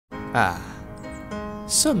Ah,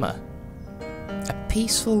 summer. A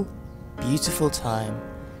peaceful, beautiful time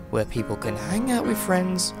where people can hang out with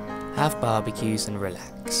friends, have barbecues and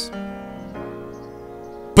relax.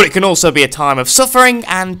 But it can also be a time of suffering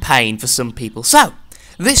and pain for some people. So,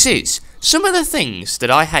 this is some of the things that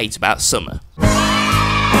I hate about summer.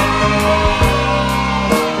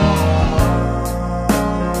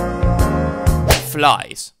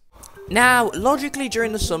 Flies. Now, logically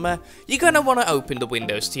during the summer, you're going to want to open the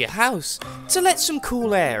windows to your house to let some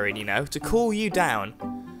cool air in, to cool you down.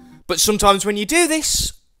 But sometimes when you do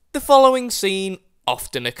this, the following scene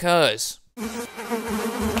often occurs. What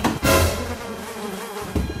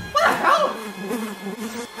the hell?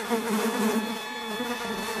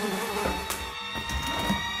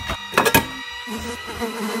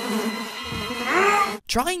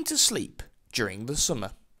 Trying to sleep during the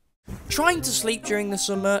summer. Trying to sleep during the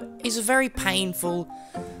summer is a very painful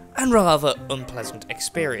and rather unpleasant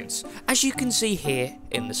experience, as you can see here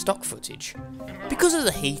in the stock footage. Because of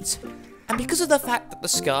the heat, and because of the fact that the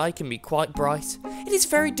sky can be quite bright, it is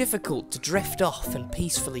very difficult to drift off and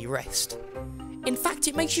peacefully rest. In fact,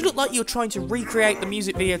 it makes you look like you're trying to recreate the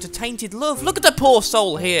music video to Tainted Love. Look at the poor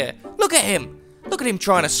soul here. Look at him. Look at him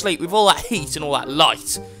trying to sleep with all that heat and all that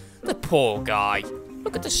light. The poor guy.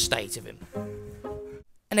 Look at the state of him.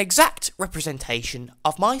 An exact representation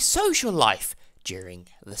of my social life during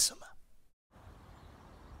the summer.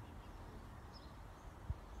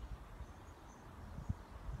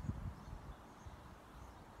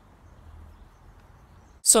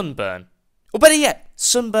 Sunburn. Or better yet,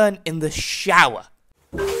 sunburn in the shower.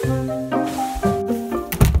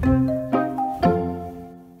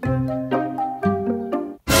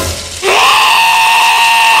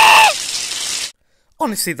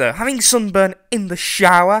 Honestly though, having sunburn in the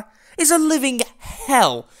shower is a living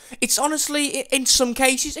hell. It's honestly, in some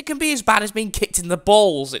cases, it can be as bad as being kicked in the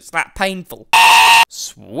balls. It's that painful.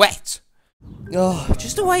 Sweat. Oh,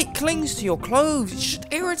 just the way it clings to your clothes, it's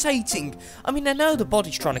just irritating. I mean, I know the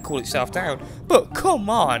body's trying to cool itself down, but come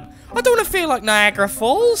on. I don't want to feel like Niagara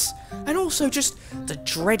Falls. And also just the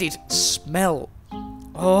dreaded smell.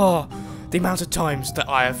 Oh, the amount of times that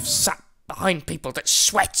I have sat behind people that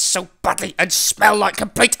sweat so badly and smell like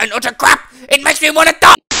complete and utter crap, it makes me want to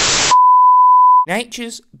die!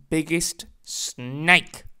 Nature's biggest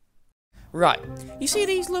snake. Right, you see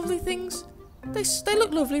these lovely things? They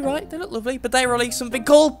look lovely, right? They look lovely, but they release something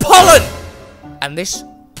called pollen! And this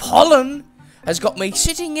pollen has got me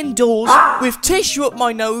sitting indoors with tissue up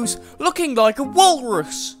my nose, looking like a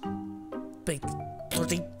walrus. Big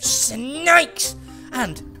bloody snakes!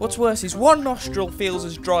 And what's worse is one nostril feels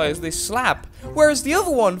as dry as this slab, whereas the other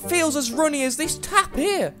one feels as runny as this tap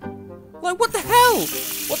here. Like, what the hell?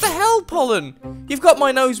 What the hell, pollen? You've got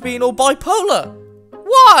my nose being all bipolar.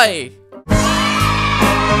 Why?